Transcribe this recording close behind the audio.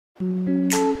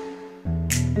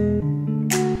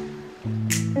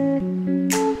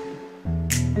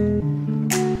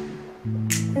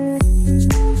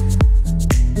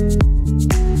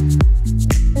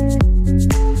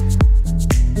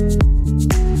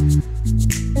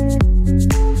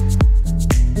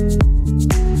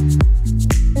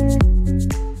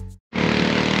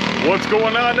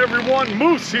going on, everyone?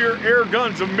 Moose here, Air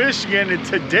Guns of Michigan, and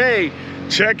today,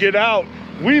 check it out,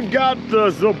 we've got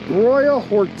the Zbroia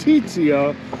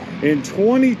Hortitsia in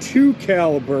 22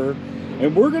 caliber,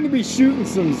 and we're going to be shooting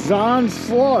some Zan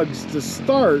Slugs to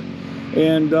start.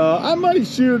 And I might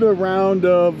shoot a round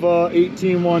of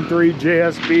 18-13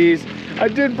 JSBs. I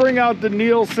did bring out the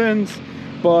Nielsen's,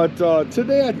 but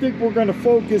today I think we're going to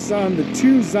focus on the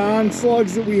two Zan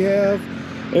Slugs that we have,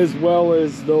 as well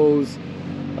as those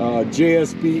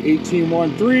JSB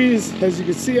 18-13s. As you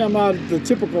can see, I'm out at the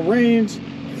typical range,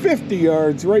 50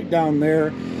 yards right down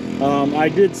there. I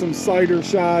did some sighter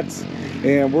shots,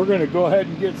 and we're going to go ahead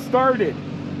and get started.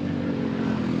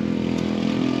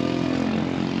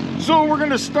 So we're going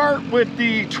to start with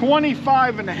the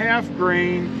 25.5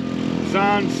 grain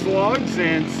Zan Slugs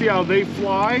and see how they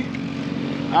fly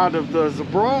out of the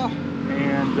Zbroia.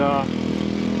 And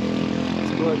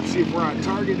let's go ahead and see if we're on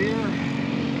target here.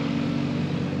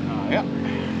 Yep. Go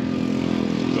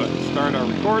ahead and start our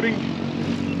recording.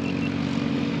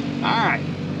 Alright,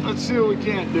 let's see what we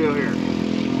can't do here.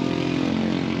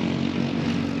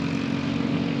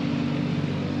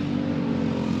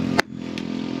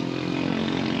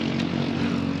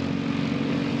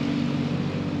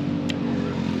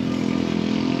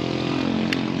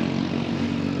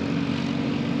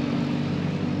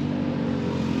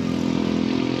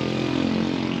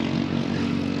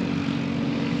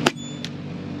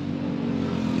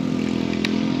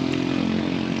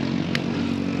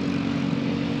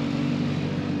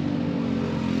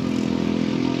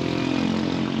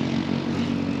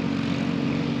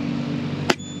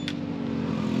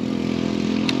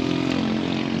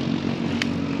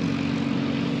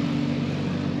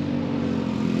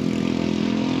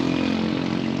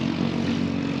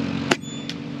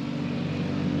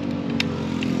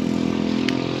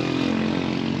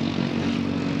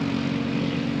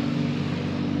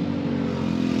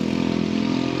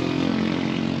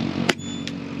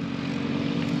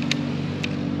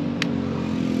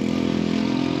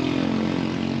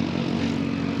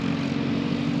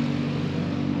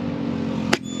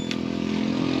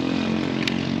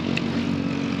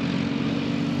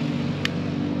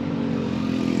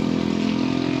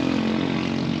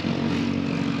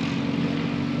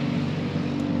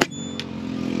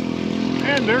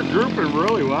 And they're grouping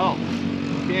really well.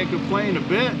 Can't complain a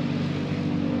bit.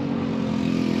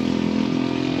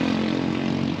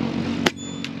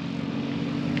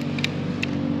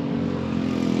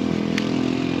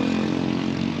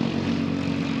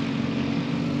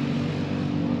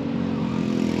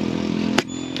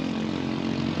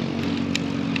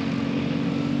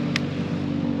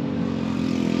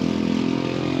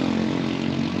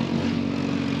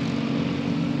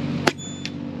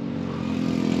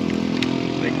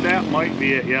 That might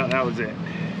be it. Yeah, that was it.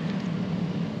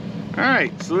 All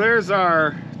right, so there's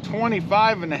our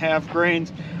 25.5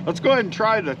 grains. Let's go ahead and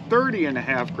try the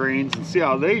 30.5 grains and see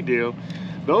how they do.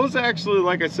 Those actually,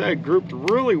 like I said, grouped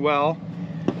really well.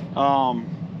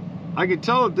 I can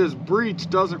tell that this breech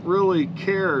doesn't really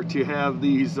care to have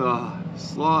these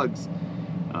slugs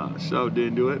shoved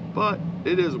into it, but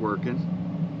it is working.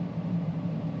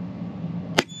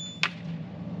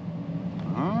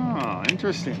 Ah,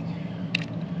 interesting.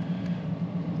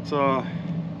 So,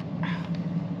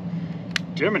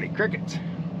 Jiminy Crickets.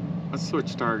 Let's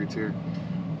switch targets here.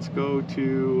 Let's go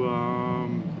to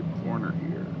the corner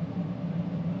here.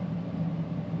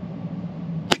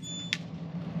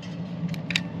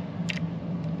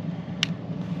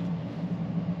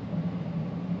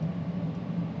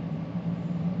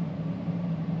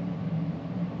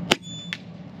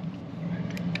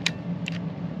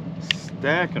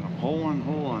 Stacking them hole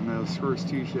on those first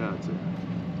two shots there.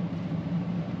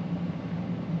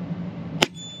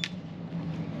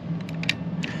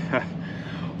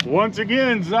 Once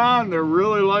again, Zan, they're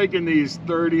really liking these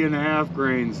 30.5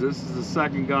 grains. This is the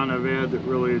second gun I've had that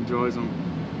really enjoys them.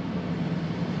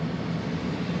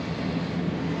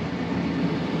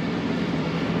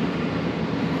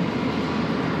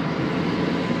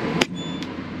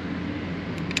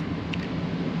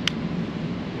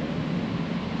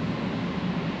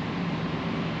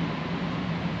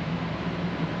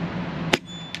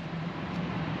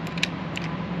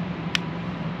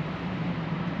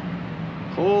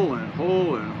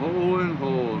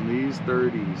 Hole in these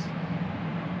 30s.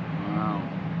 Wow.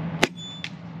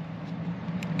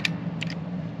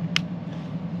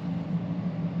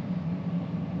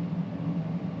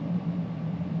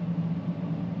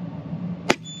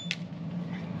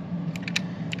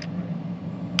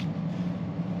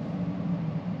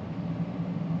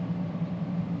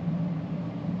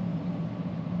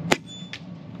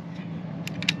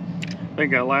 I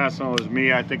think that last one was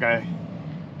me. I think I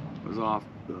was off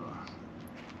the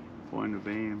point of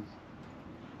aim.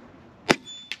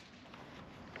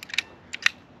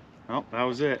 Oh, that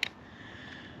was it.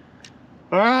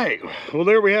 All right, well,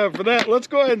 there we have it for that. Let's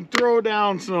go ahead and throw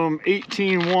down some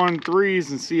 18-1-3s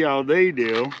and see how they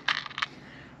do.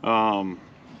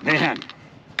 Man,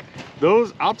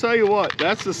 those, I'll tell you what,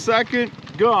 that's the second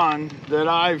gun that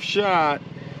I've shot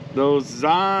those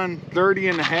Zan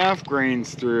 30.5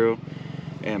 grains through,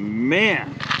 and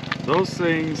man, those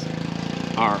things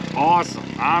are awesome.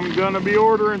 I'm gonna be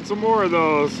ordering some more of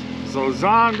those, so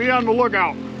Zan, be on the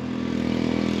lookout.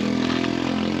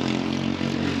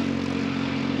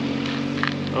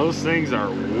 Those things are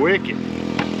wicked.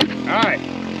 All right,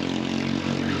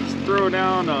 let's throw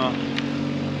down a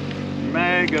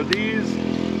mag of these,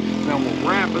 then we'll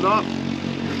wrap it up.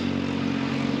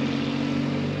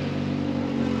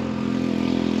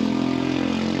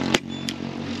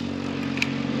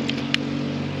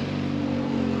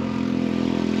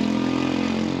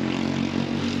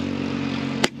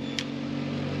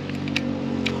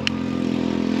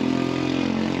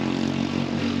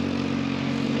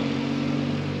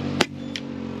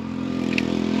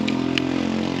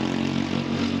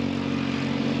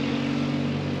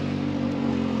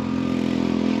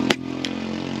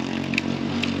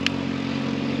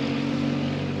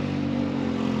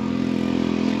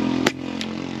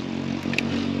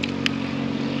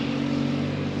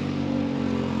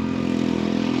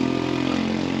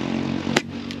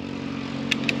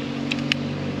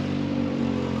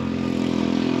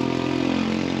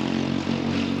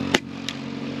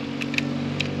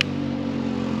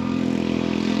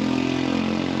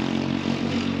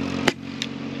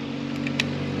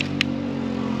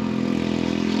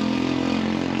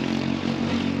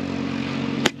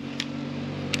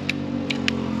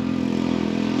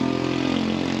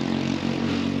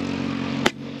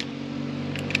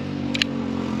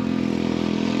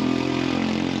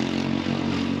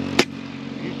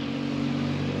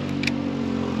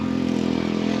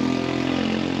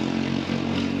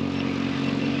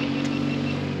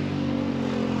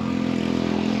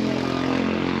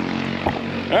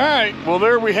 All right, well,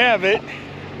 there we have it.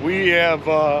 We have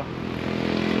done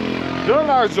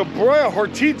our Zbroia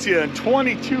Hortitsia in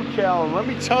 22 cal. And let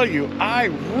me tell you, I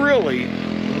really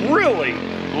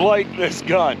like this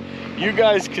gun. You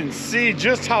guys can see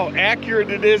just how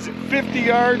accurate it is at 50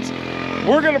 yards.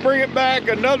 We're gonna bring it back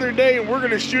another day and we're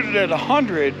gonna shoot it at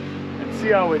 100 and see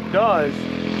how it does.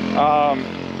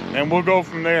 And we'll go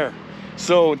from there.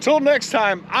 So until next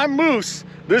time, I'm Moose.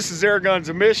 This is Air Guns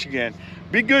of Michigan.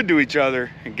 Be good to each other,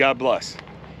 and God bless.